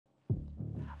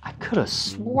could have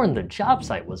sworn the job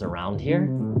site was around here.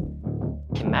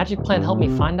 Can magicplan help me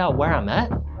find out where I'm at?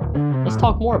 Let's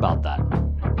talk more about that.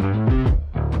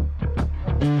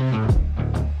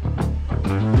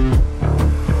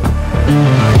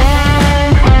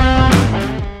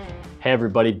 Hey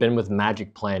everybody, Ben with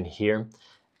magicplan here.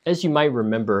 As you might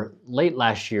remember, late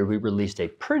last year we released a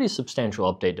pretty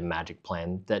substantial update to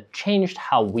magicplan that changed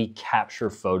how we capture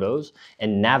photos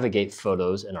and navigate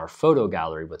photos in our photo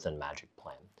gallery within magicplan.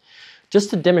 Just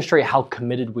to demonstrate how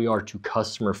committed we are to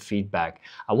customer feedback,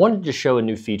 I wanted to show a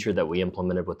new feature that we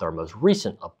implemented with our most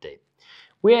recent update.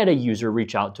 We had a user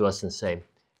reach out to us and say,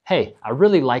 hey, I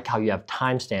really like how you have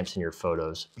timestamps in your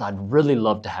photos, but I'd really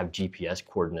love to have GPS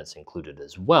coordinates included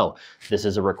as well. This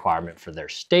is a requirement for their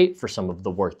state for some of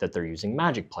the work that they're using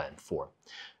magicplan for.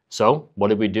 So what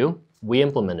did we do? We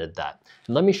implemented that.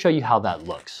 And let me show you how that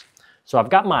looks. So I've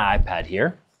got my iPad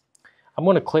here. I'm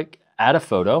going to click add a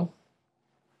photo.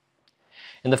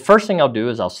 And the first thing I'll do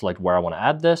is I'll select where I want to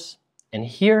add this. And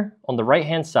here on the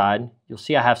right-hand side, you'll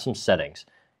see I have some settings.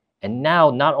 And now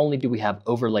not only do we have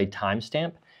overlay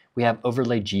timestamp, we have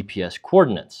overlay GPS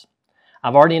coordinates.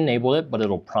 I've already enabled it, but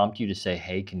it'll prompt you to say,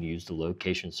 hey, can you use the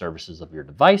location services of your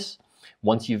device?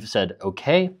 Once you've said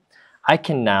okay, I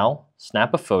can now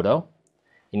snap a photo,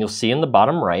 and you'll see in the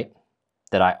bottom right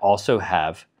that I also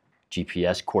have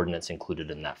GPS coordinates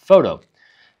included in that photo.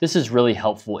 This is really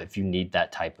helpful if you need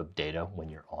that type of data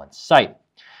when you're on site.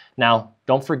 Now,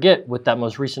 don't forget, with that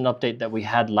most recent update that we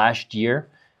had last year,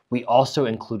 we also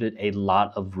included a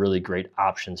lot of really great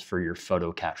options for your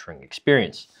photo capturing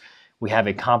experience. We have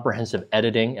a comprehensive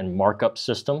editing and markup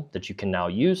system that you can now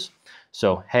use.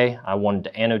 So, hey, I wanted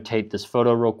to annotate this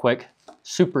photo real quick.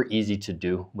 Super easy to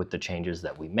do with the changes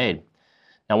that we made.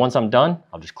 Now, once I'm done,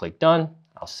 I'll just click done.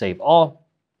 I'll save all.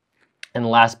 And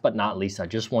last but not least, I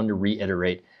just wanted to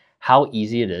reiterate how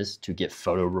easy it is to get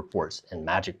photo reports in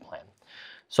magicplan.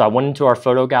 So I went into our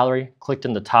photo gallery, clicked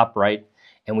in the top right,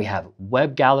 and we have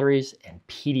web galleries and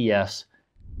PDFs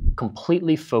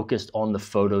completely focused on the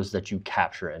photos that you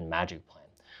capture in magicplan.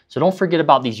 So don't forget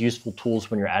about these useful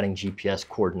tools when you're adding GPS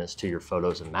coordinates to your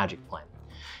photos in magicplan.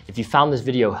 If you found this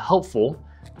video helpful,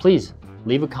 please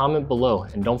leave a comment below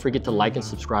and don't forget to like and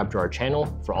subscribe to our channel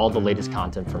for all the latest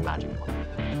content from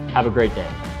magicplan. Have a great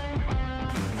day.